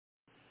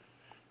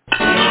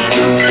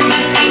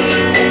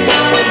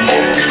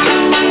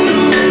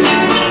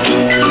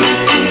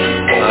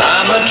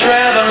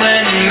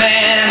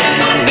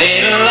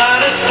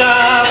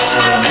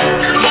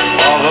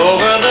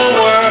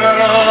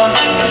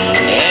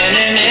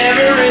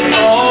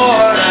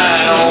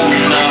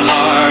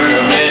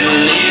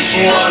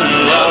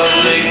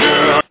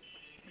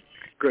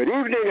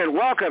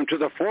welcome to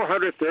the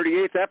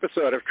 438th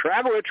episode of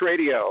Travel Itch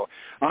Radio.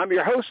 I'm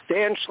your host,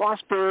 Dan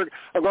Schlossberg,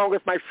 along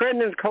with my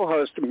friend and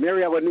co-host,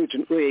 Mariella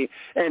Nugent-Lee,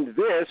 and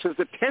this is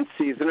the 10th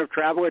season of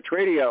Travel Itch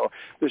Radio,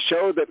 the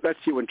show that lets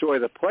you enjoy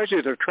the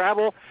pleasures of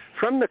travel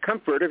from the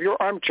comfort of your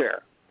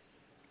armchair.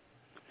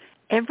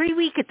 Every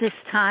week at this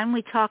time,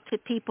 we talk to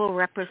people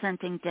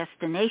representing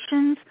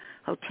destinations,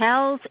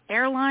 hotels,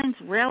 airlines,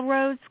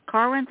 railroads,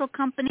 car rental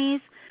companies,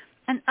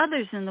 and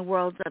others in the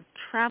world of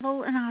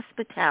travel and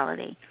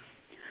hospitality.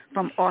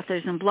 From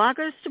authors and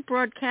bloggers to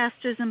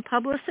broadcasters and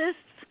publicists,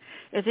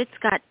 if it's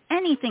got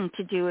anything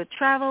to do with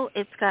travel,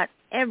 it's got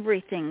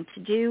everything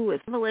to do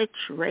with Travel Itch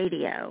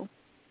Radio.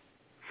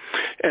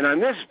 And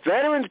on this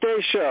Veterans Day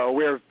show,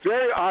 we're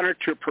very honored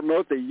to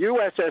promote the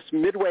USS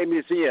Midway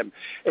Museum,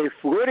 a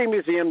floating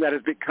museum that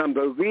has become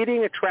the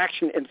leading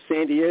attraction in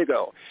San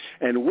Diego.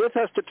 And with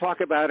us to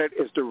talk about it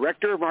is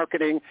Director of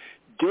Marketing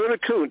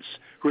David Koontz,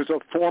 who is a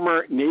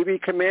former Navy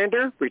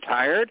commander,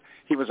 retired.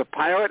 He was a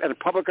pilot and a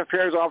public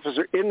affairs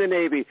officer in the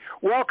Navy.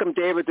 Welcome,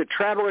 David, to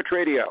Travel Itch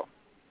Radio.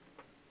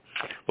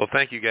 Well,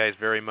 thank you guys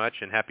very much,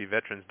 and happy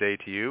Veterans Day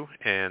to you.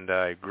 And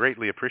I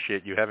greatly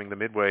appreciate you having the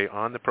Midway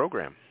on the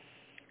program.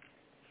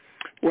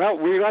 Well,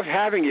 we love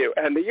having you.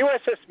 And the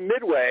USS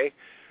Midway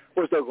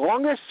was the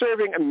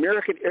longest-serving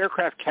American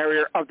aircraft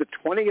carrier of the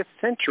 20th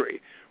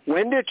century.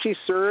 When did she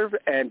serve,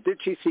 and did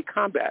she see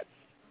combat?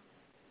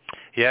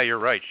 Yeah, you're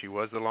right. She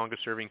was the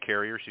longest-serving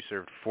carrier. She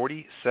served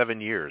 47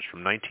 years,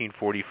 from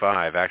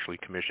 1945, actually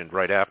commissioned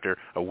right after,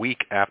 a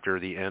week after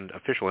the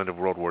official end of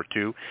World War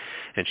II,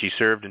 and she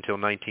served until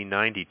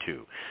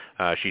 1992.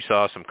 She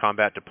saw some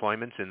combat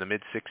deployments in the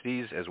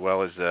mid-'60s, as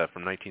well as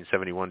from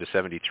 1971 to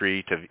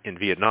 73 in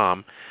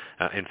Vietnam.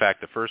 In fact,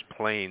 the first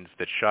planes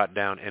that shot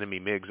down enemy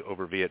MiGs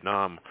over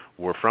Vietnam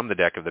were from the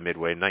deck of the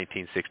Midway in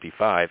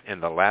 1965,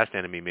 and the last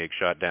enemy MiG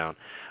shot down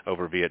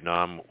over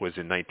Vietnam was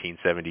in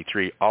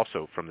 1973,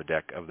 also from the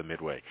deck of the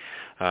Midway.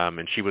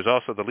 And she was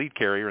also the lead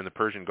carrier in the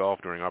Persian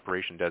Gulf during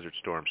Operation Desert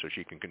Storm, so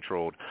she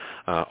controlled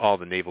all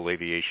the naval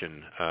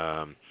aviation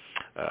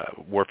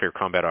warfare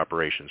combat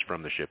operations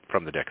from the ship,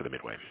 from the deck of the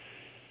Midway.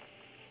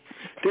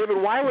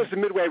 David, why was the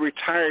Midway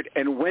retired,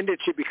 and when did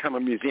she become a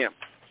museum?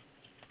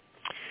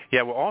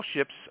 Yeah, well, all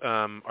ships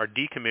are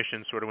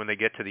decommissioned sort of when they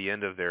get to the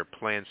end of their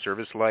planned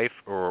service life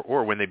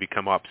or when they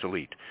become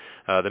obsolete.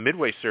 The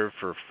Midway served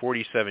for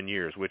 47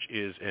 years, which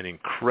is an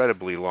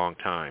incredibly long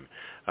time.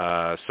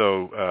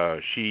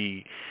 So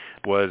she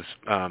was,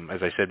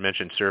 as I said,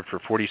 served for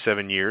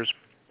 47 years.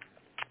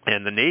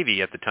 And the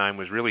Navy at the time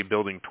was really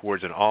building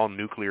towards an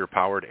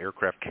all-nuclear-powered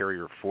aircraft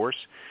carrier force.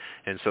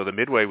 And so the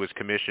Midway was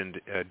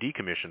decommissioned,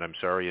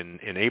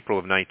 in April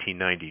of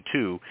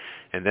 1992.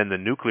 And then the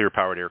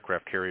nuclear-powered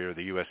aircraft carrier,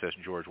 the USS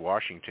George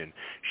Washington,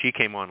 she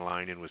came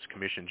online and was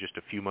commissioned just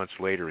a few months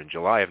later in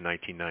July of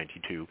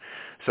 1992.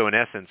 So in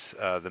essence,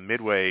 the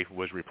Midway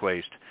was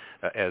replaced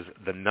as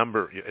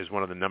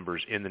one of the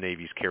numbers in the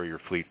Navy's carrier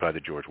fleet by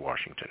the George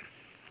Washington.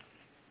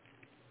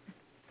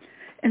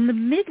 And the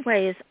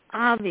Midway is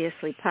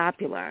obviously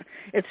popular.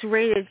 It's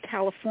rated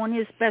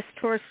California's best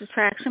tourist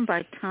attraction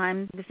by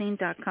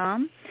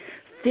TimeMagazine.com,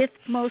 5th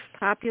most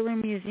popular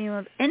museum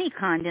of any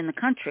kind in the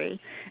country,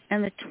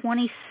 and the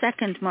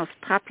 22nd most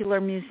popular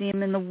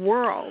museum in the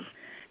world.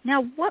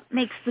 Now, what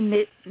makes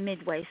the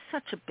Midway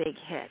such a big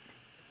hit?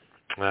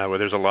 Well,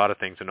 there's a lot of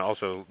things, and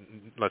also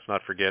let's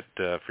not forget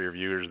for your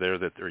viewers there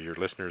or your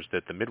listeners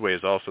that the Midway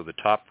is also the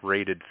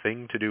top-rated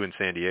thing to do in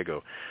San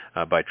Diego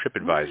by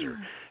TripAdvisor.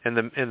 And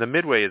the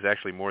Midway is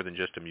actually more than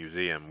just a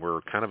museum.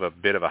 We're kind of a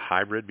bit of a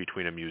hybrid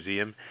between a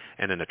museum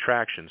and an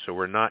attraction. So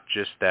we're not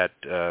just that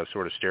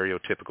sort of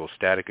stereotypical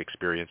static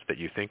experience that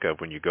you think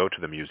of when you go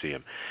to the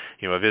museum.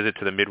 You know, a visit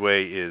to the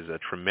Midway is a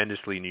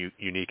tremendously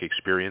unique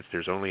experience.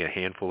 There's only a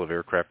handful of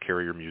aircraft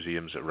carrier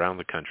museums around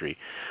the country.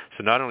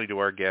 So not only do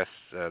our guests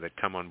that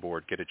come on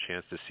board get a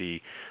chance to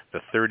see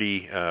the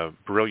 30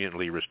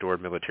 brilliantly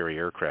restored military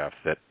aircraft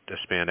that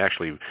span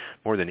actually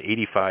more than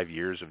 85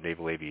 years of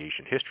naval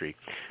aviation history,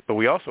 but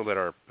we also let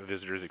our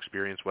visitors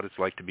experience what it's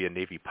like to be a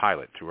Navy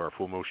pilot through our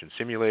full-motion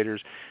simulators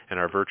and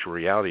our virtual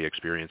reality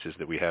experiences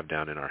that we have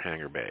down in our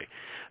hangar bay.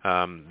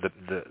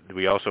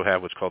 We also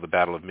have what's called the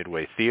Battle of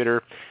Midway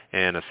Theater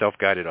and a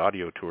self-guided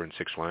audio tour in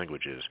 6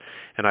 languages.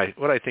 And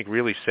what I think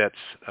really sets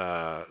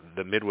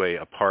the Midway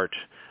apart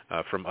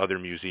from other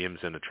museums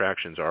and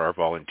attractions are our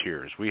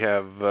volunteers. We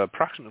have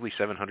approximately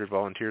 700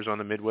 volunteers on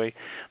the Midway.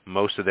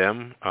 Most of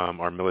them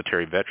are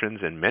military veterans,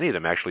 and many of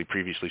them actually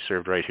previously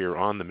served right here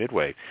on the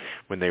Midway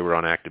when they were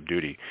on active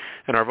duty.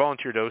 And our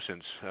volunteer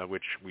docents,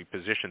 which we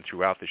position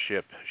throughout the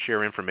ship,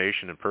 share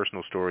information and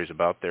personal stories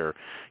about their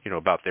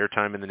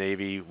time in the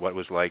Navy, what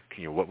was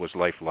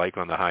life like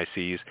on the high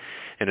seas.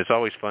 And it's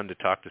always fun to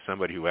talk to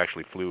somebody who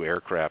actually flew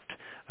aircraft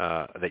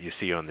that you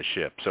see on the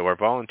ship. So our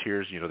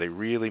volunteers, they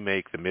really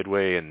make the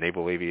Midway and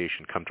naval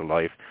aviation come to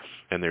life,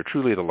 and they're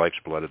truly the life's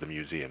blood of the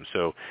museum.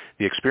 So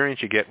the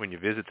experience you get when you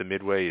visit the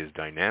Midway is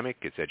dynamic,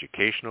 it's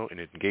educational and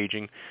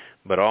engaging,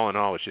 but all in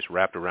all, it's just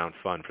wrapped around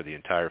fun for the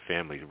entire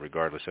family,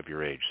 regardless of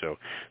your age.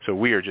 So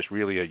we are just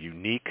really a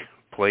unique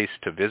place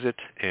to visit,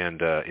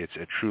 and it's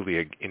truly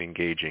an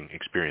engaging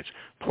experience.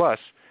 Plus,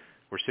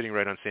 we're sitting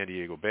right on San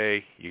Diego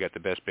Bay. You got the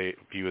best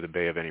view of the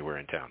bay of anywhere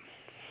in town.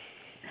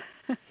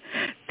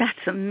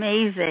 That's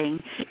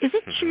amazing. Is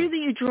it true that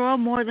you draw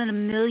more than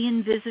 1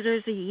 million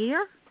visitors a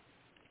year?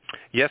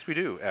 Yes, we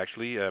do,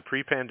 actually.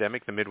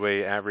 Pre-pandemic, the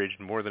Midway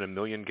averaged more than 1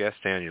 million guests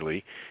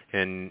annually,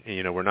 and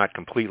we're not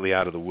completely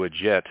out of the woods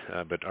yet,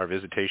 but our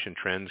visitation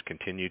trends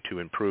continue to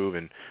improve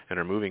and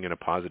are moving in a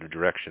positive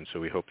direction, so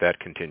we hope that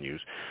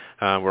continues.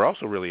 We're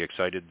also really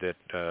excited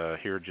that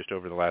here just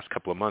over the last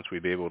couple of months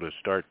we've been able to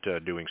start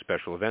doing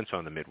special events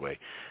on the Midway.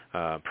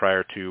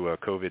 Prior to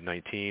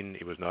COVID-19,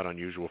 it was not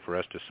unusual for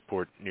us to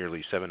support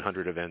nearly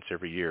 700 events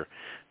every year,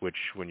 which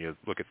when you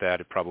look at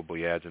that, it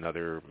probably adds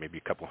another maybe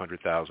a couple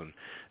 100,000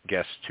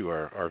 guests to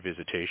our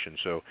visitation.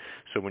 So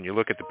when you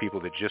look at the people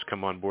that just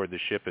come on board the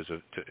ship as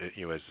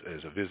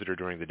a visitor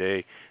during the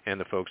day, and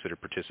the folks that are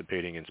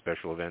participating in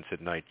special events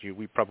at night,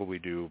 we probably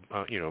do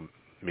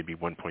maybe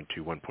 1.2,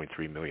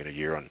 1.3 million a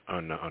year on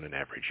an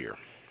average year.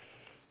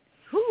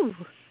 Ooh.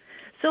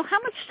 So how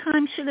much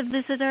time should a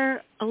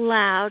visitor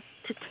allow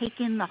to take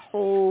in the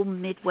whole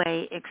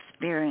Midway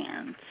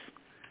experience?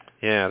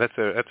 Yeah,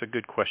 that's a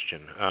good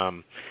question.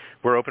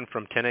 We're open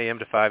from 10 a.m.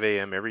 to 5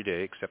 a.m. every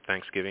day except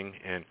Thanksgiving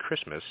and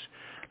Christmas.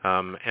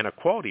 And a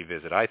quality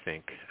visit, I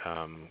think,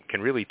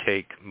 can really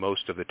take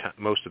most of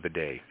the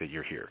day that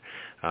you're here.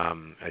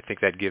 I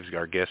think that gives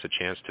our guests a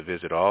chance to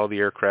visit all the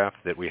aircraft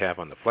that we have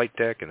on the flight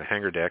deck and the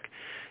hangar deck,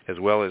 as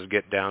well as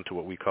get down to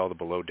what we call the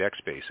below deck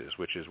spaces,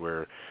 which is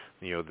where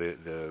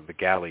the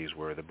galleys,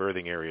 where the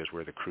berthing areas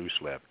where the crew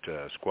slept,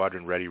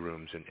 squadron ready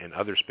rooms, and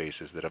other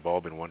spaces that have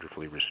all been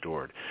wonderfully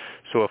restored.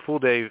 So a full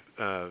day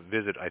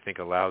visit, I think,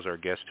 allows our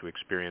guests to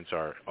experience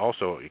our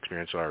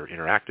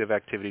interactive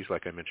activities,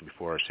 like I mentioned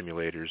before, our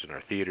simulators and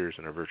our theaters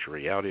and our virtual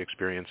reality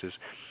experiences.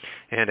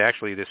 And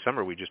actually this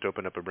summer we just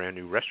opened up a brand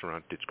new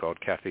restaurant. It's called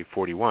Cafe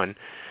 41.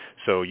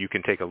 So you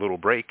can take a little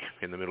break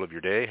in the middle of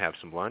your day, have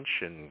some lunch,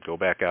 and go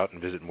back out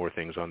and visit more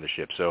things on the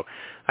ship. So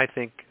I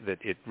think that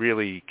it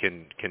really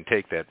can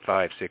take that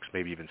 5, 6,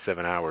 maybe even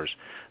 7 hours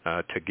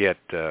to get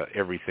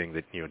everything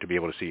that, to be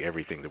able to see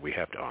everything that we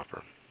have to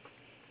offer.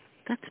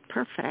 That's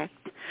perfect.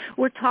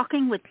 We're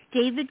talking with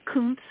David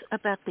Koontz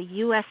about the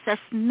USS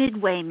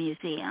Midway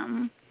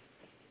Museum.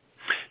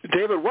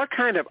 David, what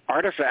kind of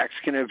artifacts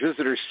can a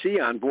visitor see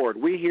on board?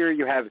 We hear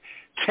you have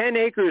 10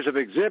 acres of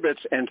exhibits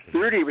and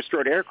 30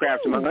 restored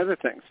aircraft, among other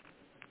things.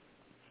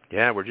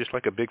 Yeah, we're just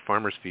like a big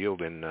farmer's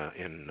field in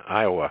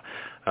Iowa.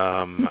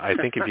 I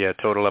think if you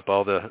total up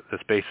all the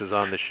spaces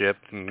on the ship,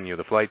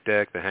 the flight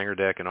deck, the hangar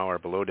deck, and all our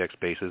below deck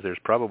spaces, there's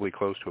probably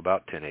close to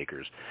about 10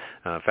 acres.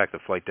 In fact, the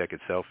flight deck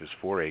itself is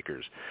 4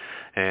 acres.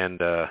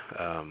 And,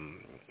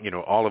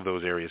 all of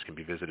those areas can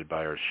be visited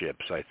by our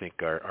ships. I think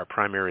our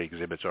primary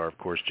exhibits are, of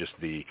course, just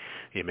the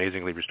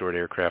amazingly restored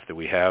aircraft that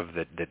we have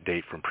that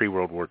date from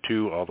pre-World War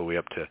II all the way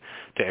up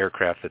to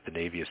aircraft that the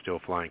Navy is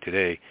still flying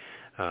today.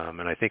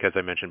 And I think, as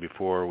I mentioned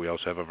before, we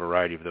also have a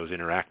variety of those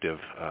interactive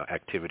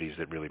activities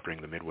that really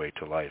bring the Midway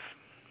to life.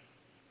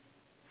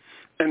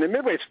 And the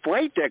Midway's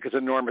flight deck is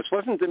enormous.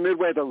 Wasn't the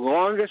Midway the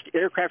longest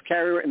aircraft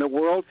carrier in the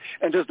world?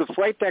 And does the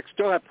flight deck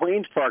still have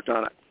planes parked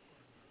on it?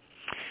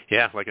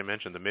 Yeah, like I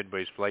mentioned, the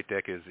Midway's flight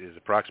deck is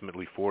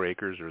approximately 4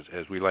 acres, or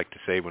as we like to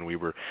say when we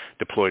were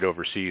deployed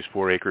overseas,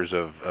 4 acres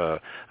of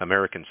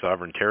American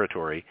sovereign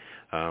territory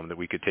that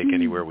we could take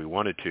anywhere we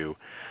wanted to.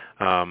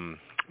 When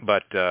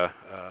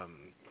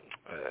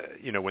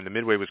the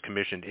Midway was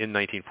commissioned in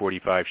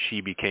 1945,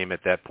 she became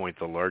at that point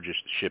the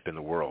largest ship in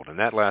the world. And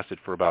that lasted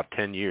for about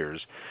 10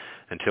 years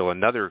until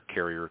another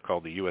carrier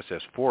called the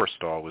USS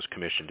Forrestal was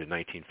commissioned in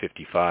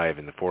 1955.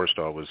 And the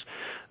Forrestal was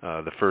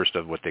the first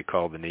of what they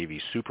called the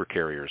Navy's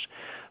supercarriers.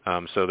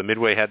 So the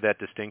Midway had that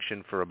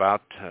distinction for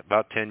about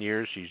 10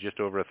 years. She's just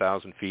over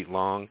 1,000 feet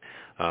long.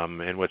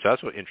 And what's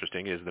also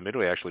interesting is the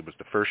Midway actually was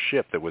the first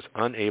ship that was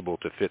unable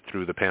to fit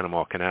through the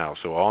Panama Canal.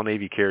 So all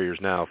Navy carriers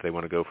now, if they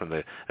want to go from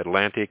the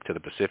Atlantic to the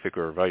Pacific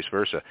or vice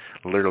versa,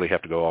 literally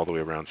have to go all the way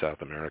around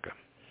South America.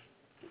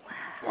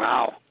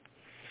 Wow.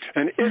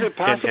 And is it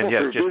possible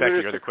for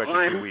visitors to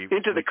climb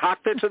into the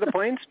cockpits of the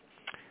planes?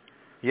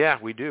 Yeah,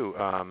 we do.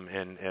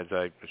 And as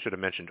I should have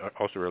mentioned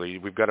also earlier,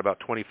 we've got about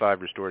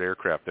 25 restored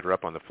aircraft that are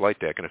up on the flight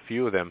deck, and a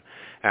few of them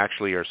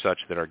actually are such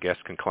that our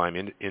guests can climb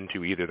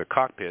into either the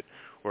cockpit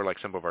or, like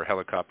some of our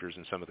helicopters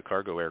and some of the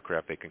cargo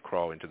aircraft, they can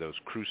crawl into those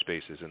crew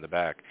spaces in the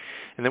back.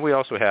 And then we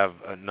also have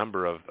a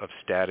number of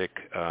static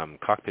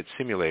cockpit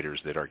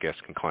simulators that our guests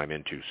can climb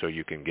into. So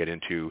you can get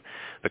into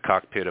the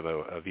cockpit of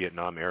a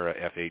Vietnam-era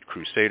F-8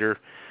 Crusader,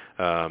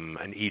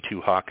 an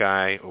E-2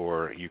 Hawkeye,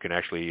 or you can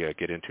actually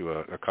get into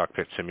a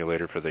cockpit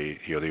simulator for the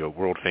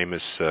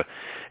world-famous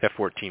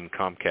F-14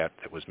 Tomcat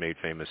that was made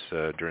famous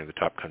during the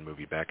Top Gun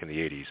movie back in the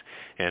 80s.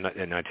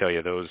 And I tell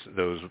you, those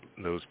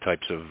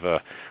types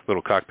of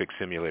little cockpit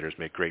simulators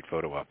make great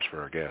photo ops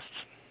for our guests.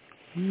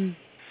 And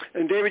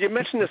David, you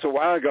mentioned this a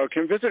while ago.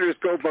 Can visitors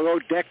go below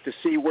deck to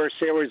see where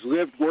sailors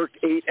lived, worked,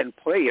 ate, and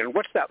played? And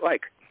what's that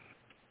like?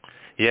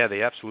 Yeah,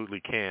 they absolutely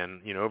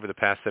can. Over the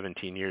past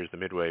 17 years, the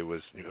Midway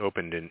was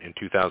opened in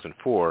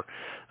 2004.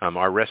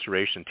 Our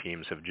restoration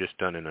teams have just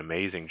done an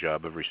amazing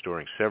job of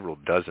restoring several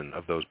dozen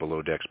of those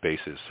below-deck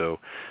spaces. So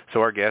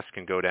our guests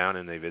can go down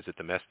and they visit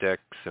the mess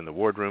decks and the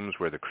wardrooms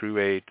where the crew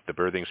ate, the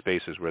berthing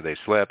spaces where they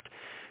slept,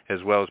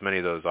 as well as many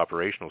of those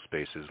operational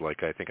spaces,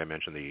 like I think I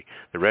mentioned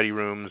the ready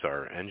rooms,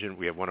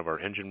 we have one of our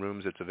engine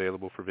rooms that's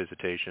available for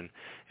visitation,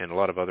 and a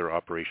lot of other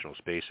operational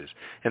spaces.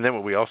 And then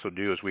what we also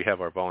do is we have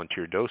our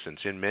volunteer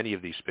docents in many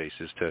of these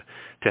spaces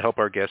to help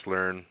our guests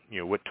learn,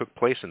 what took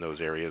place in those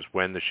areas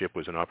when the ship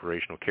was an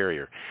operational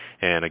carrier.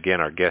 And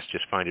again, our guests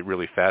just find it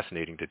really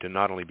fascinating to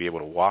not only be able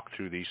to walk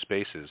through these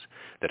spaces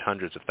that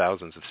hundreds of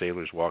thousands of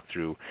sailors walk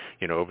through,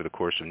 over the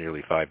course of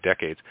nearly 5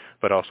 decades,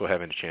 but also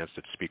having a chance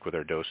to speak with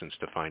our docents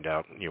to find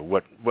out,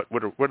 what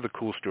are the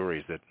cool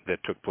stories that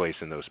took place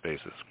in those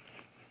spaces.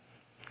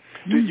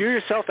 Did you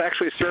yourself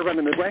actually serve on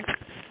the Midway?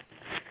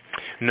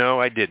 No,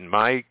 I didn't.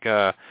 My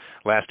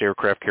last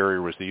aircraft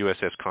carrier was the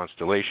USS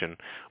Constellation,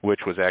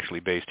 which was actually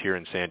based here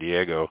in San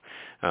Diego.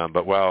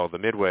 But while the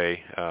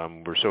Midway,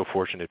 we're so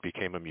fortunate it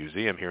became a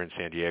museum here in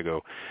San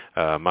Diego,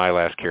 my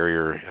last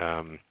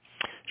carrier,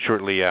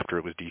 shortly after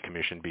it was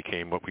decommissioned,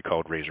 became what we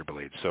called Razor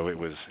Blade. So it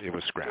was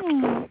scrapped.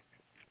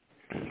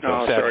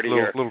 So sorry to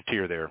hear. Little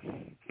tear there.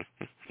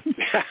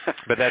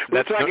 But that's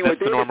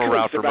the normal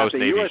route for most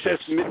Navy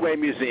ships. The USS Midway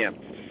Museum.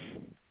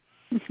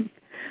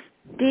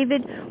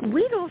 David,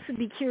 we'd also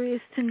be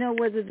curious to know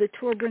whether the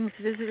tour brings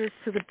visitors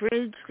to the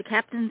bridge, the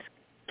captain's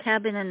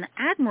cabin, and the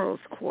admiral's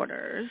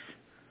quarters.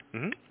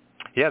 Mm-hmm.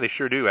 Yeah, they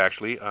sure do,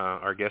 actually.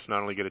 Our guests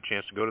not only get a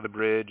chance to go to the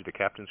bridge, the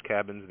captain's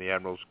cabins, and the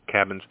admiral's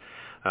cabins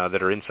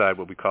that are inside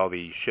what we call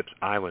the ship's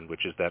island,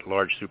 which is that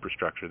large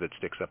superstructure that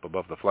sticks up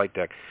above the flight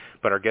deck,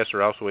 but our guests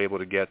are also able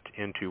to get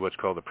into what's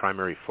called the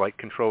primary flight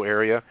control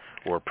area,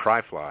 or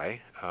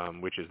PRIFLY,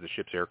 which is the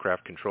ship's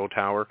aircraft control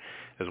tower,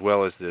 as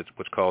well as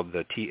what's called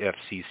the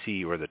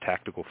TFCC, or the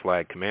Tactical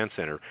Flag Command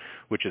Center,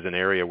 which is an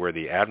area where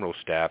the admiral's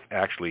staff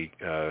actually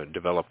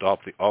developed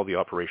all the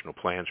operational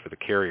plans for the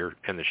carrier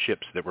and the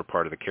ships that were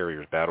part of the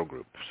carrier's battle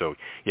group. So,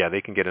 yeah,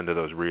 they can get into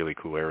those really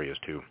cool areas,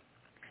 too.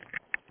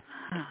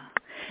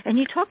 And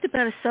you talked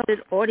about a sublet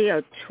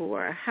audio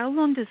tour. How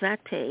long does that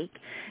take?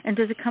 And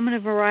does it come in a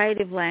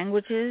variety of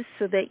languages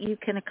so that you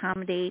can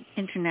accommodate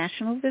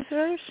international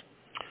visitors?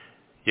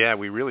 Yeah,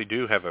 we really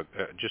do have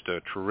just a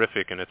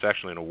terrific, and it's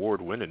actually an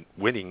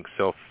award-winning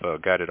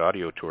self-guided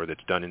audio tour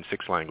that's done in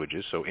 6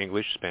 languages, so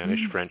English, Spanish,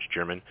 French,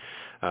 German,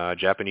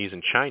 Japanese,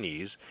 and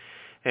Chinese.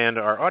 And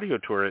our audio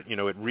tour,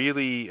 it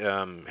really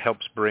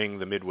helps bring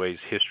the Midway's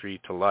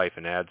history to life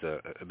and adds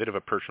a bit of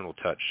a personal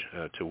touch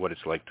to what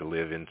it's like to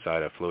live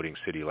inside a floating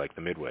city like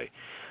the Midway.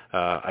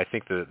 I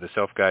think the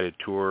self-guided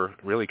tour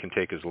really can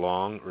take as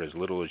long or as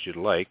little as you'd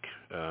like,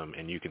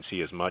 and you can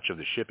see as much of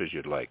the ship as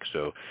you'd like.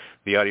 So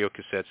the audio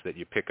cassettes that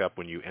you pick up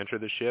when you enter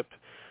the ship,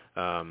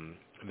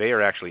 they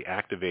are actually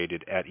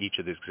activated at each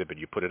of the exhibit.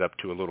 You put it up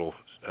to a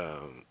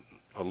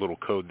little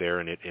code there,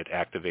 and it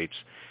activates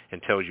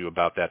and tells you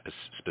about that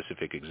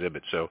specific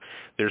exhibit. So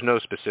there's no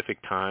specific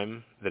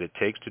time that it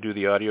takes to do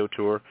the audio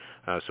tour,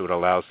 so it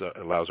allows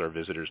our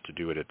visitors to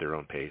do it at their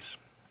own pace.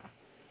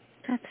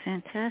 That's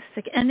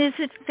fantastic. And is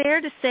it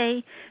fair to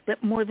say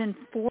that more than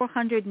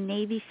 400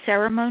 Navy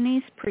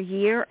ceremonies per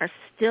year are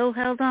still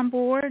held on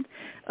board?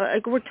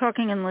 We're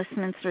talking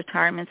enlistments,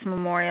 retirements,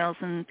 memorials,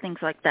 and things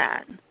like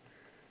that.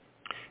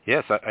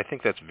 Yes, I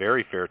think that's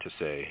very fair to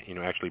say.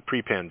 Actually,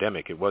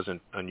 pre-pandemic, it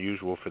wasn't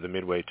unusual for the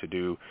Midway to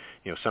do,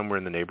 somewhere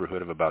in the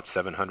neighborhood of about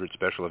 700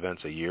 special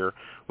events a year,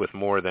 with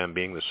more of them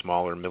being the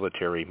smaller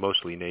military,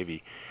 mostly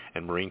Navy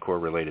and Marine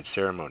Corps-related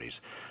ceremonies.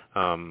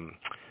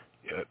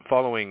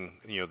 Following,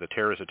 the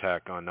terrorist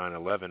attack on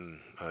 9/11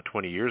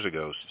 20 years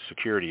ago,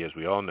 security, as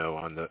we all know,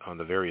 on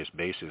the various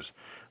bases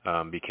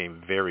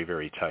became very,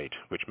 very tight,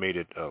 which made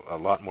it a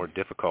lot more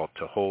difficult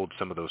to hold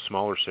some of those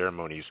smaller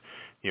ceremonies,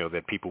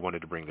 that people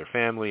wanted to bring their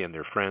family and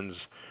their friends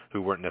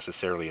who weren't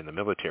necessarily in the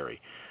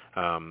military.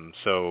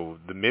 So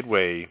the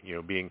Midway,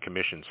 being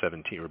commissioned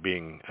 17 or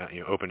being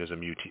opened as a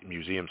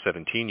museum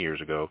 17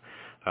 years ago,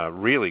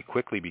 really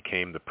quickly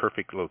became the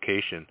perfect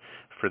location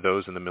for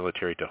those in the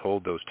military to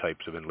hold those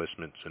types of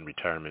enlistments and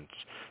retirements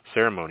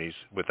ceremonies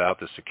without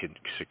the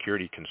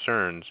security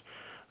concerns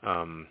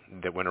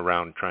that went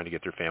around trying to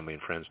get their family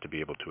and friends to be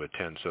able to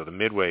attend. So the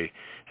Midway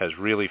has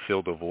really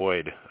filled a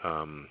void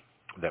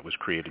that was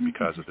created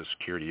because of the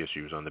security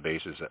issues on the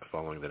bases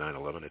following the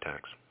 9/11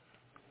 attacks.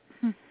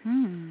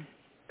 Mm-hmm.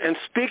 And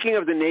speaking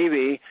of the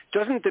Navy,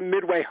 doesn't the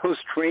Midway host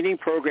training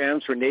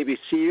programs for Navy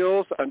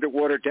SEALs,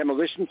 underwater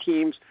demolition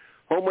teams,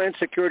 Homeland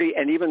Security,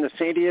 and even the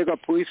San Diego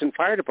Police and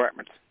Fire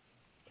Departments?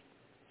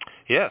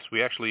 Yes,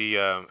 we actually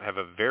have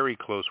a very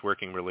close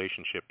working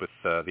relationship with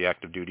the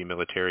active duty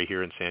military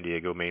here in San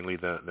Diego, mainly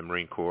the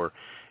Marine Corps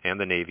and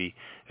the Navy,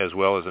 as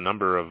well as a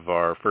number of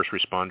our first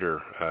responder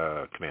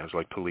commands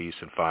like police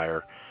and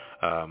fire.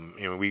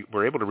 We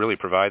were able to really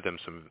provide them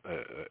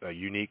a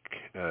unique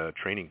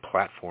training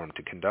platform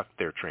to conduct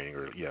their training,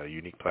 a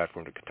unique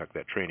platform to conduct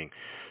that training.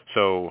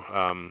 So,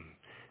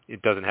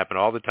 it doesn't happen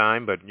all the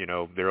time, but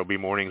there will be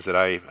mornings that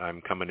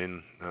I'm coming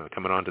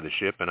onto the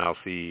ship, and I'll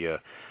see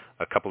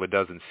a couple of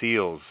dozen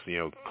SEALs,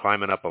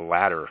 climbing up a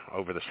ladder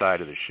over the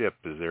side of the ship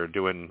as they're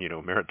doing,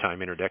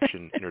 maritime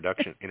interdiction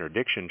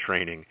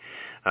training,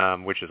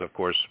 which is, of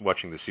course,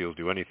 watching the SEALs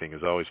do anything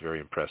is always very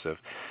impressive.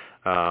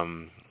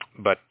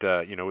 But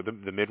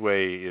the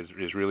Midway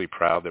is really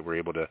proud that we're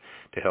able to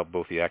help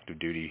both the active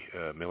duty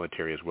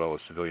military as well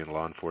as civilian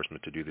law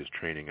enforcement to do this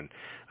training. And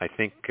I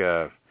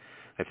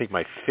think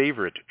my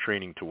favorite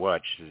training to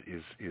watch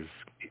is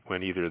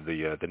when either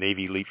the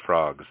Navy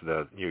Leapfrogs,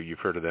 you've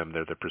heard of them,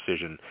 they're the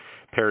precision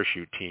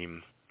parachute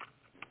team,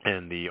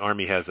 and the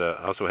Army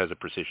also has a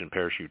precision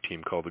parachute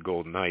team called the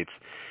Golden Knights,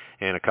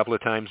 and a couple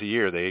of times a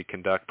year they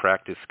conduct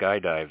practice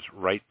skydives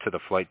right to the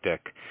flight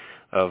deck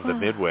of the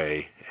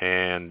Midway,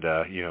 and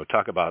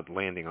talk about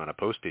landing on a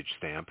postage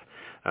stamp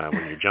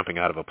when you're jumping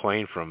out of a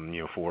plane from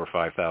 4,000 or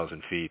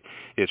 5,000 feet.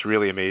 It's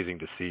really amazing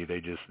to see.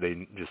 They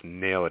just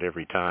nail it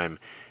every time.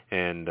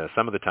 And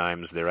some of the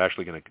times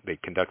they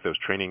conduct those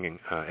training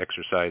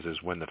exercises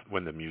when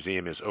the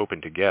museum is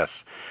open to guests.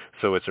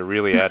 So it's a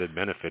really added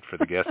benefit for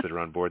the guests that are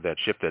on board that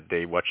ship that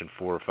day, watching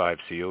 4 or 5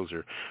 SEALs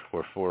or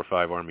 4 or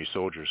 5 Army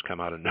soldiers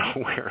come out of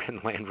nowhere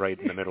and land right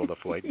in the middle of the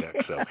flight deck.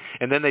 So,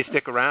 and then they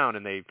stick around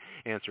and they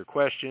answer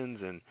questions,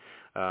 and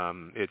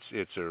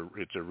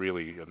it's a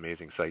really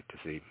amazing sight to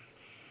see.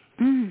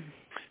 Mm.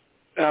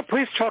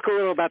 Please talk a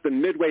little about the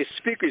Midway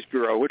Speakers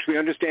Bureau, which we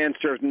understand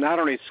serves not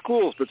only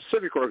schools but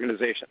civic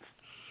organizations.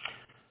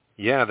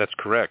 Yeah, that's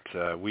correct.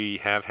 We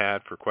have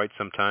had for quite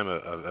some time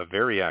a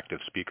very active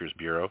Speakers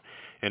Bureau,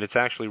 and it's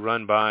actually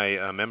run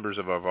by members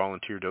of our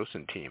volunteer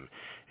docent team.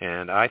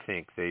 And I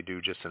think they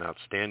do just an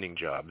outstanding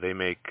job. They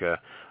make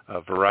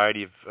a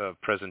variety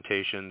of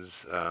presentations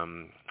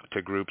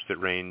to groups that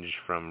range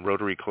from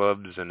Rotary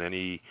clubs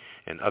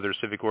and other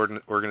civic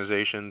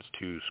organizations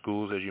to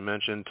schools, as you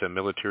mentioned, to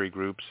military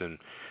groups and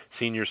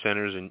senior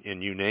centers,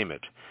 and you name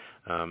it.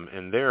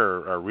 And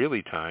there are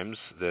really times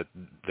that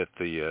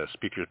the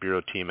Speakers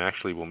Bureau team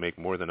actually will make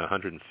more than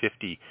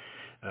 150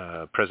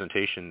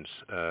 presentations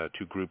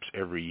to groups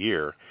every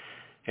year.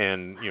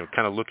 And,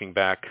 kind of looking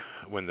back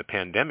when the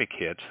pandemic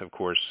hit, of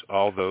course,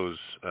 all those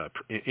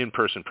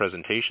in-person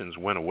presentations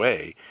went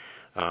away.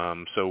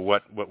 So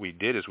what we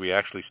did is we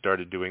actually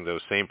started doing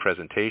those same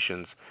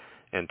presentations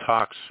and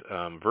talks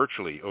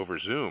virtually over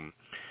Zoom.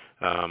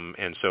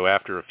 And so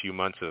after a few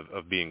months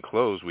of being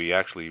closed, we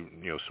actually,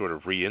 sort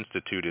of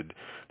reinstituted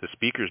the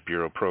Speakers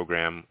Bureau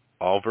program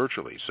all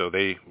virtually. So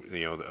the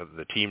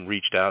team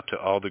reached out to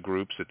all the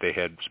groups that they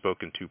had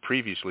spoken to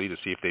previously to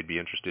see if they'd be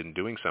interested in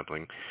doing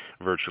something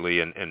virtually,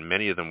 and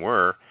many of them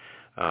were.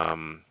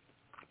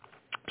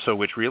 So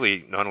which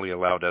really not only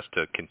allowed us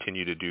to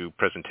continue to do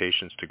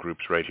presentations to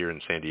groups right here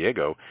in San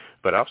Diego,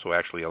 but also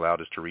actually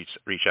allowed us to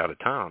reach out of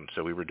town.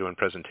 So we were doing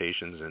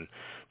presentations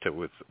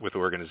with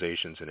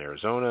organizations in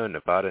Arizona,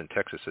 Nevada, and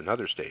Texas, and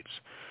other states.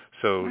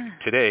 So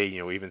today,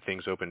 even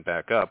things open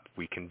back up,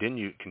 we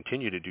continue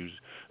to do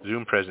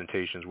Zoom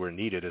presentations where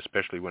needed,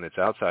 especially when it's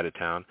outside of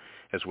town,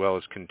 as well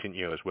as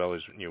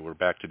we're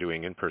back to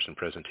doing in-person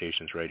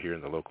presentations right here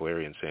in the local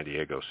area in San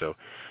Diego. So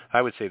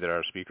I would say that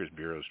our Speakers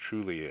Bureau is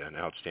truly an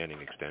outstanding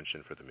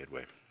extension for the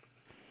Midway.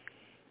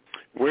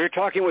 We're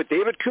talking with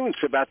David Koontz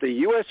about the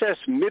USS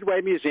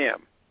Midway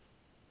Museum.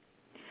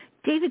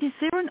 David, is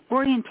there an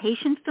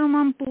orientation film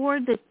on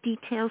board that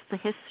details the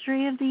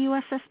history of the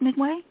USS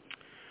Midway?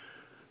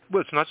 Well,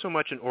 it's not so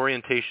much an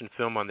orientation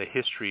film on the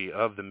history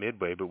of the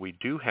Midway, but we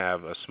do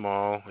have a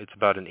small, it's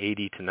about an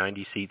 80 to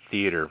 90 seat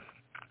theater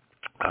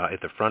at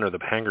the front of the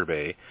hangar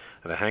bay,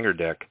 the hangar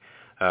deck,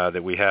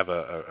 that we have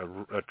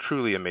a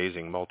truly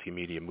amazing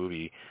multimedia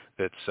movie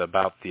that's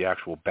about the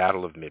actual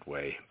Battle of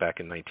Midway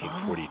back in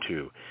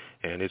 1942.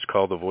 And it's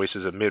called The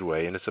Voices of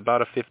Midway, and it's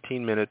about a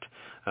 15-minute,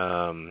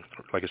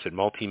 like I said,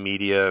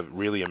 multimedia,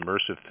 really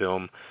immersive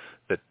film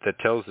that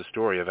tells the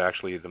story of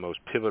actually the most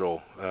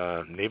pivotal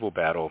naval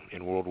battle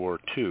in World War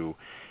II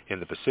in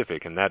the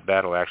Pacific. And that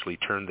battle actually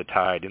turned the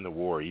tide in the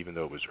war, even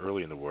though it was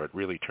early in the war. It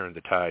really turned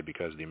the tide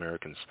because the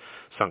Americans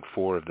sunk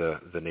 4 of the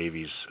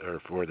Navy's,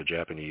 or 4 of the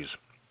Japanese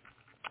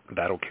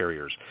battle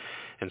carriers.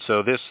 And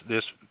so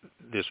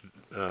this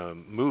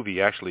movie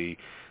actually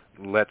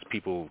lets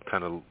people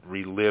kind of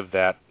relive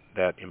that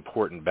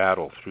important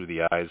battle through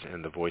the eyes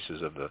and the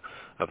voices of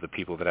the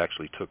people that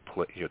actually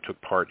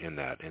took part in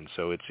that. And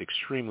so it's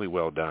extremely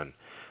well done.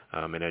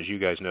 And as you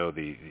guys know,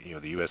 the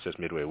USS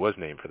Midway was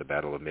named for the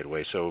Battle of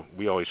Midway. So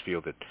we always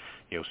feel that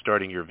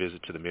starting your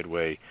visit to the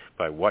Midway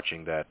by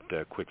watching that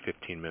quick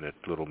 15-minute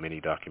little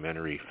mini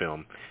documentary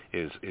film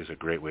is a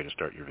great way to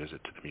start your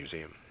visit to the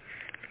museum.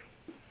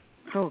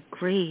 Oh,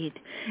 great.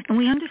 And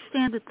we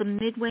understand that the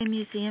Midway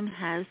Museum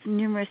has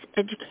numerous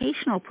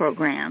educational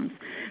programs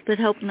that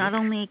help not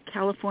only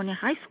California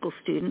high school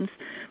students,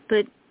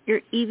 but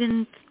you're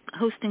even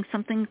hosting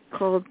something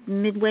called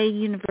Midway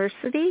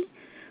University.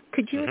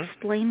 Could you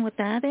explain what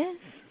that is?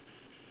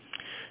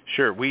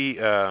 Sure.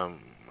 We're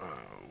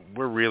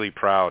really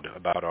proud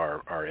about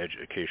our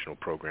educational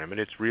program,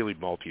 and it's really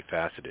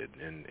multifaceted.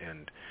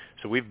 And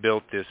so we've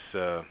built this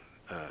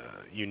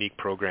unique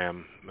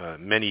program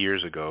many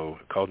years ago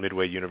called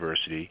Midway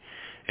University,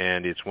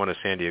 and it's one of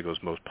San Diego's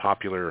most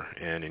popular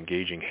and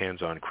engaging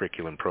hands-on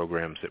curriculum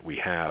programs that we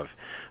have.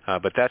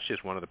 But that's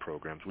just one of the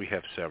programs. We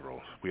have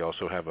several. We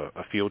also have a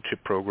field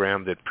trip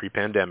program that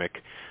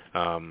pre-pandemic,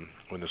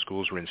 when the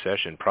schools were in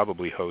session,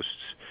 probably hosts,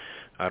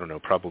 I don't know,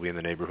 probably in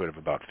the neighborhood of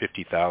about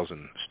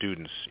 50,000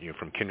 students,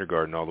 from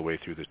kindergarten all the way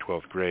through the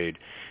 12th grade.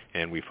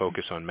 And we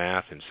focus on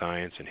math and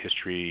science and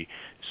history,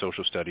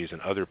 social studies, and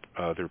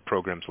other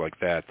programs like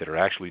that are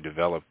actually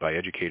developed by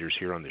educators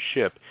here on the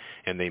ship,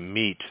 and they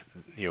meet,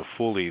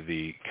 fully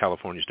the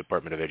California's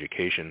Department of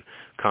Education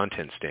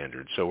content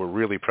standards. So we're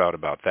really proud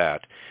about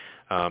that.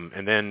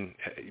 And then,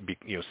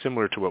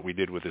 similar to what we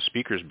did with the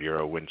Speakers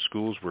Bureau, when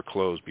schools were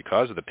closed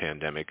because of the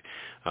pandemic,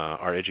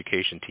 our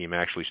education team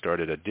actually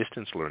started a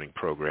distance learning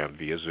program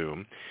via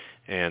Zoom.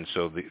 And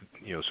so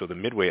the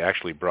Midway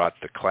actually brought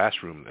the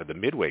classroom, the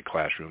Midway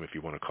classroom, if you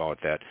want to call it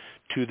that,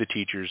 to the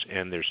teachers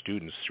and their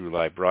students through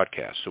live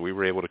broadcast. So we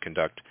were able to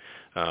conduct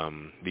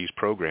these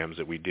programs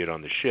that we did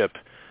on the ship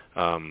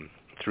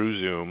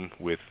through Zoom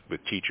with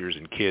teachers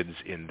and kids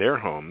in their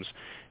homes.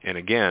 And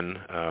again,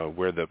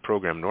 where the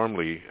program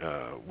normally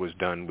was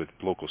done with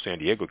local San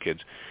Diego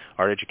kids,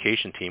 our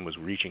education team was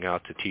reaching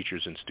out to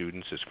teachers and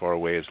students as far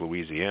away as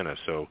Louisiana.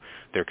 So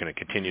they're going to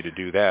continue to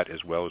do that,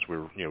 as well as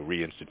we're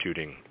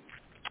reinstituting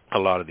a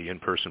lot of the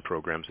in-person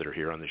programs that are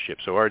here on the ship.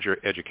 So our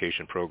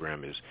education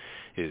program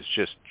is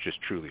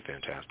just truly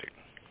fantastic.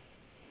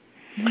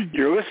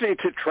 You're listening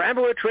to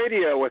Travelers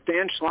Radio with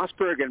Dan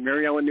Schlossberg and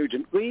Mary Ellen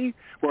Nugent-Lee.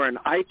 We're on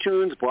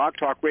iTunes,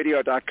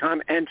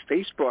 blogtalkradio.com, and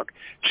Facebook.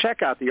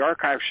 Check out the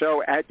archive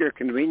show at your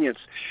convenience.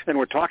 And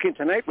we're talking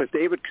tonight with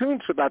David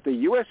Koontz about the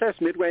USS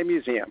Midway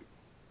Museum.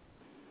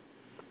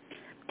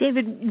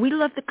 David, we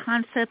love the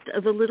concept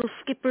of the Little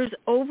Skipper's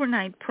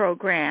overnight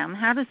program.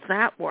 How does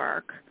that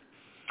work?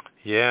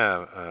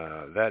 Yeah,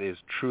 that is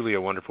truly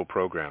a wonderful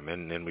program,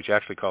 and we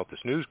actually call it the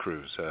Snooze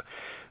Cruise.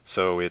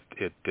 So it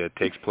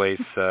takes place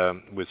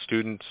with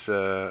students.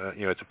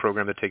 It's a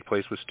program that takes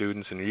place with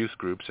students and youth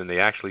groups, and they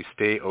actually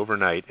stay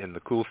overnight. And the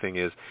cool thing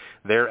is,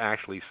 they're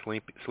actually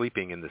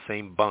sleeping in the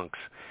same bunks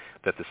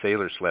that the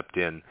sailors slept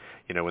in,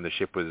 when the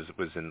ship was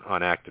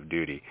on active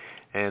duty.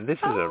 And this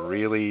is a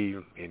really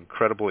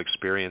incredible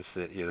experience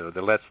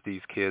that lets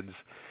these kids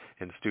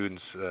and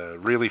students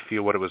really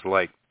feel what it was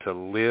like to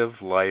live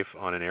life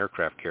on an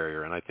aircraft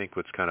carrier. And I think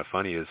what's kind of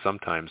funny is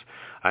sometimes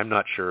I'm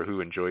not sure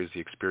who enjoys the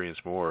experience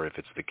more, if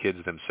it's the kids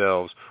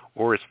themselves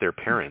or it's their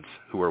parents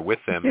who are with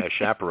them as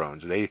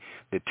chaperones.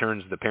 It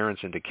turns the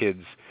parents into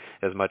kids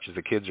as much as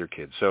the kids are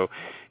kids. So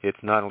it's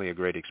not only a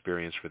great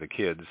experience for the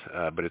kids,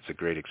 but it's a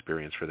great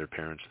experience for their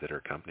parents that are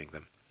accompanying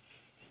them.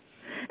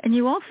 And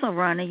you also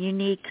run a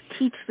unique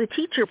Teach the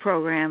Teacher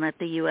program at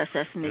the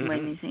USS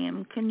Midway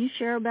Museum. Can you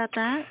share about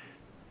that?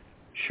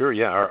 Sure,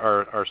 yeah.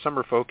 Our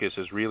summer focus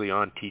is really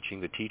on teaching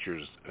the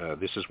teachers.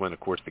 This is when, of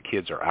course, the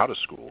kids are out of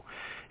school.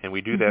 And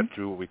we do that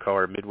through what we call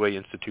our Midway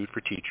Institute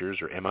for Teachers,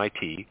 or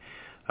MIT.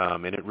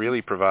 And it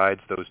really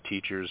provides those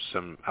teachers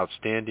some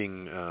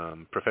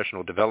outstanding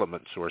professional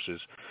development sources,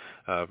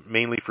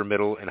 mainly for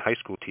middle and high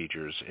school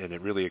teachers. And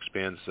it really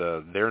expands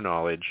their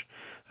knowledge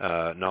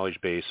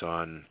base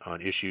on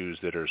issues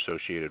that are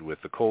associated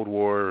with the Cold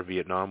War,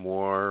 Vietnam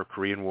War,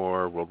 Korean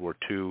War, World War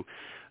II,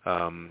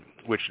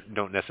 which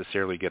don't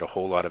necessarily get a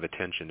whole lot of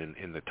attention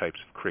in the types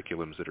of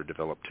curriculums that are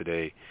developed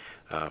today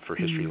for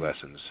history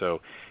lessons.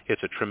 So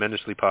it's a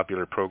tremendously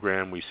popular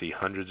program. We see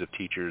hundreds of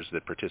teachers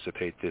that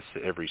participate this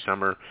every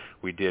summer.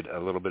 We did a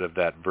little bit of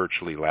that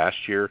virtually last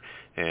year,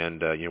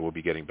 and we'll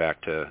be getting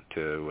back to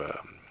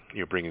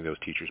bringing those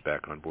teachers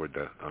back on board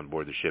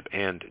the ship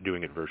and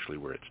doing it virtually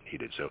where it's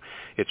needed. So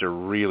it's a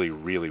really,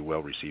 really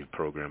well-received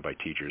program by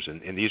teachers,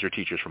 and these are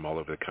teachers from all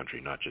over the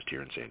country, not just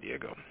here in San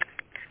Diego.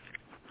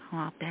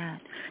 Not bad.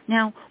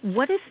 Now,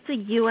 what is the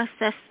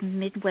USS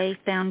Midway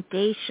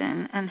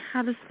Foundation, and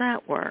how does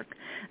that work?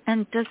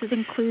 And does it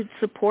include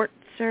support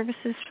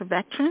services for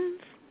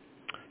veterans?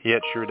 Yeah,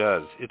 it sure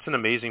does. It's an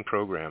amazing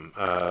program.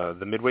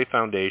 The Midway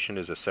Foundation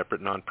is a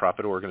separate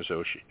nonprofit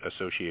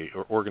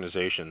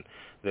organization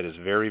that is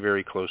very,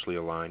 very closely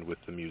aligned with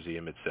the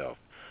museum itself.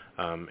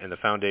 And the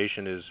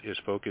foundation is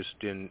focused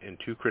in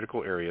two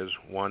critical areas.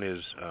 One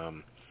is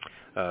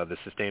the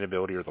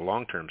sustainability, or the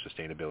long-term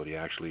sustainability,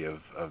 actually,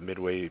 of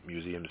Midway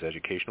Museum's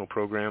educational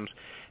programs.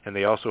 And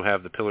they also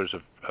have the Pillars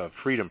of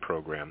Freedom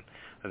program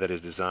that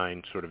is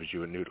designed, sort of as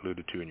you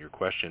alluded to in your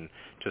question,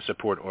 to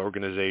support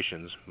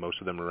organizations, most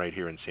of them are right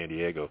here in San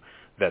Diego,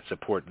 that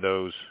support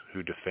those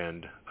who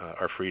defend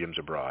our freedoms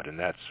abroad. And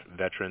that's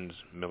veterans,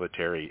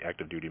 military,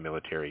 active duty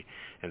military,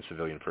 and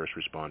civilian first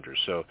responders.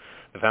 So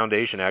the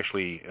foundation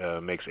actually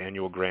makes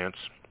annual grants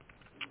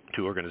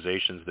to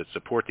organizations that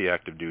support the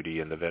active duty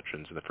and the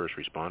veterans and the first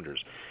responders.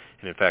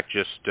 And in fact,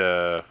 just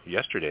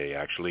yesterday,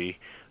 actually,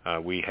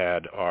 we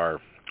had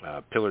our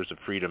Pillars of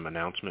Freedom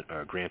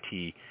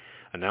grantee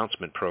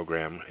announcement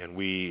program, and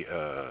we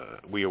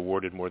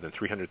awarded more than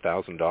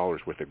 $300,000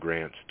 worth of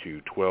grants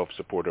to 12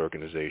 support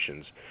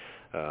organizations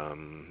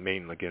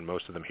Mainly, again,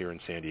 most of them here in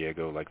San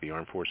Diego, like the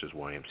Armed Forces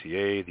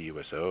YMCA, the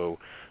USO.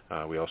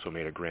 We also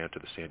made a grant to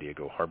the San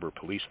Diego Harbor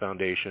Police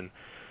Foundation.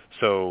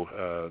 So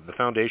the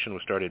foundation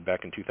was started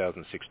back in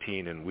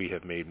 2016, and we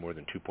have made more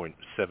than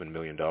 $2.7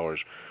 million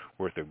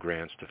worth of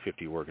grants to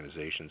 50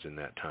 organizations in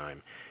that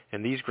time.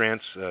 And these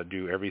grants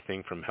do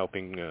everything from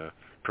helping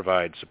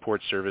provide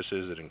support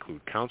services that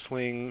include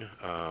counseling,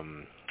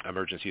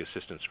 emergency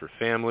assistance for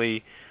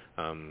family,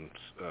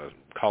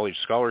 college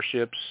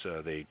scholarships.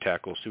 They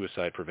tackle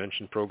suicide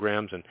prevention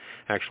programs, and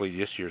actually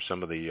this year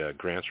some of the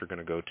grants are going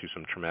to go to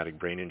some traumatic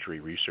brain injury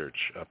research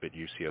up at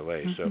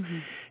UCLA. Mm-hmm.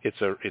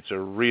 So it's a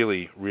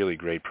really, really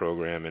great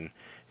program,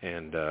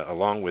 and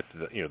along with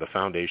the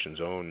foundation's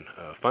own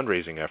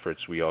fundraising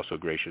efforts, we also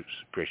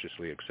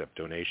graciously accept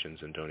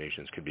donations, and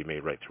donations can be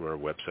made right through our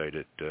website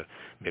at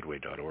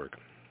midway.org.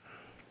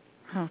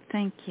 Oh,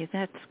 thank you.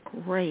 That's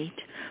great.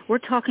 We're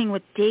talking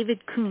with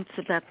David Koontz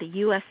about the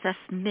USS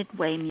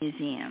Midway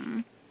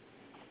Museum.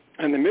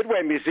 And the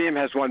Midway Museum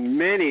has won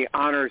many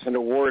honors and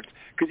awards.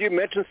 Could you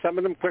mention some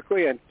of them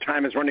quickly? And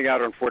time is running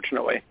out,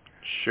 unfortunately.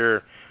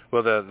 Sure.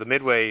 Well, the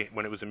Midway,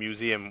 when it was a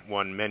museum,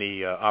 won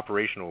many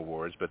operational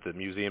awards, but the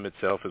museum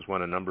itself has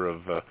won a number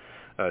of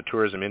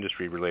tourism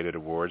industry-related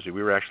awards. We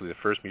were actually the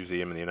first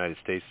museum in the United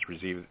States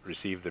to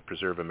receive the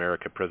Preserve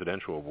America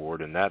Presidential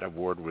Award, and that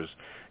award was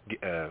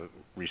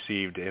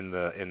received at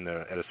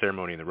a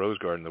ceremony in the Rose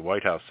Garden, the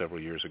White House, several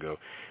years ago.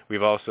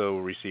 We've also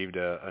received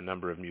a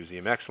number of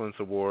Museum Excellence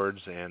Awards,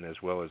 and as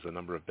well as a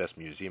number of Best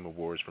Museum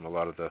Awards from a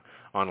lot of the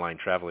online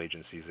travel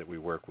agencies that we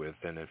work with.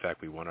 And in fact,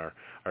 we won our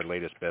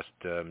latest Best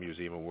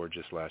Museum Award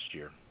just last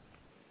year.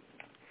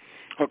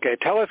 Okay,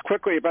 tell us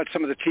quickly about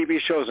some of the TV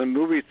shows and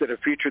movies that have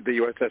featured the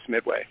USS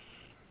Midway.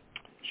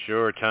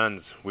 Sure,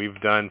 tons.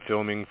 We've done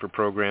filming for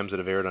programs that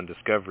have aired on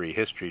Discovery,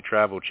 History,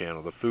 Travel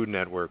Channel, the Food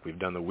Network. We've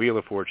done the Wheel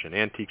of Fortune,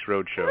 Antiques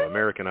Roadshow,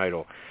 American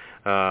Idol,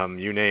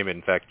 you name it.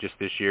 In fact, just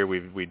this year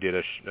we did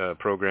a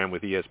program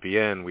with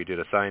ESPN. We did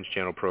a Science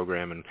Channel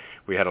program, and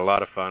we had a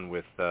lot of fun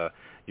with,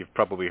 you've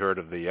probably heard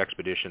of the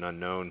Expedition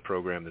Unknown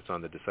program that's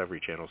on the Discovery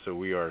Channel. So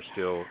we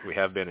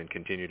have been and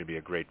continue to be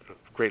a great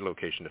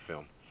location to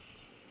film.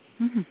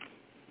 Mm-hmm.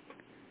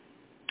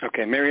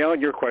 Okay, Mary Ellen,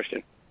 your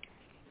question.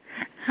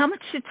 How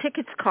much do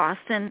tickets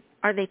cost, and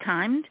are they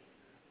timed?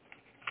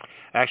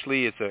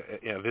 Actually, it's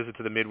a visit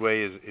to the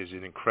Midway is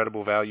an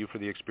incredible value for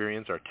the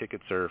experience. Our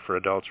tickets for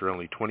adults are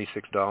only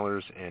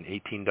 $26 and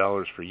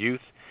 $18 for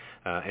youth.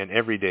 And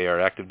every day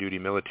our active duty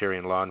military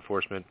and law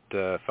enforcement,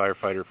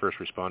 firefighter, first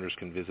responders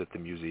can visit the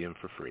museum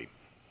for free.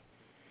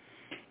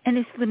 And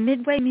is the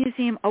Midway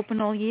Museum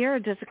open all year, or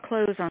does it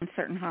close on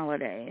certain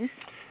holidays?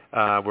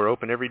 We're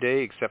open every day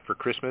except for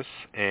Christmas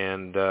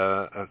and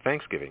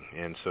Thanksgiving.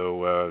 And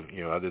so,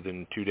 other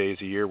than 2 days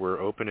a year, we're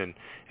open. And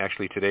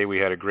actually today we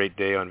had a great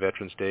day on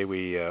Veterans Day.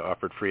 We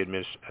offered free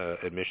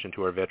admission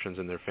to our veterans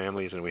and their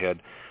families, and we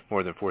had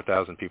more than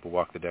 4,000 people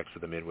walk the decks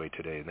of the Midway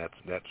today. And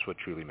that's what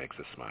truly makes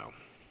us smile.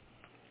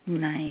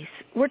 Nice.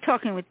 We're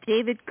talking with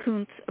David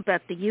Koontz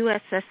about the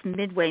USS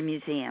Midway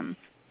Museum.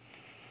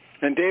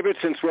 And David,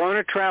 since we're on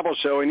a travel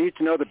show, I need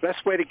to know the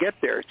best way to get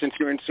there. Since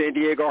you're in San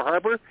Diego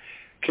Harbor,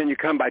 can you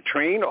come by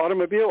train,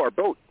 automobile, or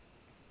boat?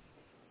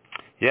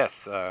 Yes.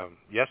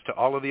 Yes to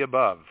all of the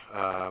above.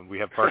 We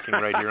have parking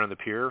right here on the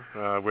pier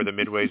where the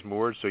Midway's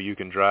moored, so you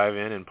can drive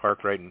in and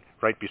park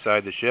right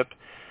beside the ship.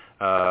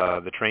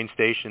 The train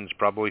station's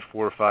probably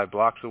 4 or 5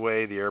 blocks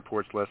away. The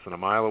airport's less than a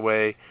mile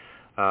away.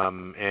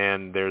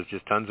 And there's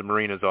just tons of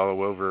marinas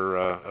all over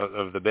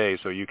of the bay,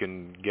 so you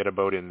can get a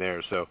boat in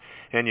there. So,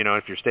 and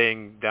if you're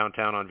staying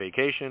downtown on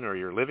vacation or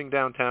you're living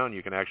downtown,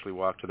 you can actually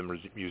walk to the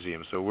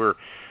museum. So we're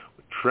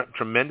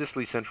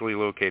tremendously centrally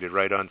located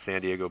right on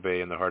San Diego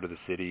Bay in the heart of the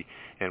city,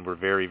 and we're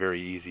very,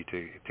 very easy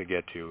to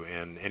get to.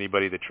 And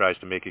anybody that tries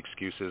to make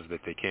excuses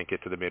that they can't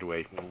get to the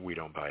Midway, we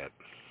don't buy it.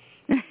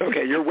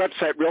 Okay, your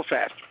website real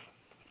fast.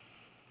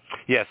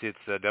 Yes, it's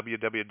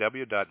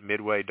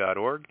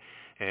www.midway.org.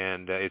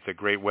 And it's a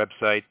great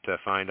website to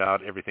find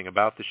out everything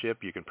about the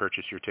ship. You can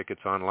purchase your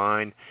tickets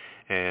online,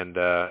 and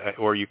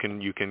or you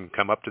can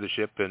come up to the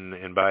ship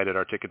and buy it at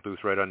our ticket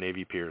booth right on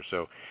Navy Pier.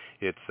 So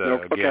it's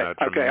again a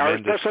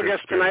tremendous. Our special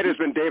guest tonight has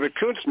been David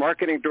Koontz,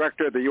 Marketing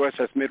Director of the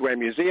USS Midway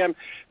Museum.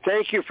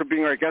 Thank you for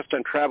being our guest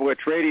on Travel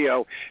Itch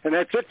Radio. And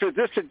that's it for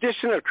this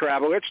edition of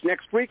Travel Itch.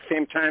 Next week,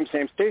 same time,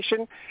 same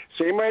station,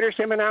 same writers,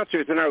 same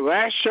announcers. In our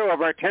last show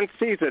of our 10th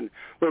season,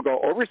 we'll go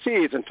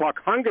overseas and talk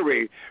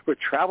Hungary with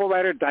travel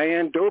writer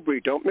Diane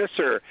Dobry. Don't miss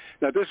her.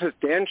 Now, this is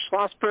Dan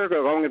Schlossberg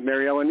along with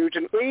Mary Ellen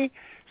Nugent-Lee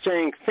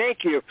saying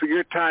thank you for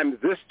your time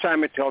this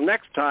time. Until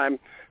next time,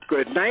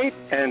 good night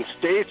and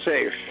stay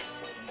safe.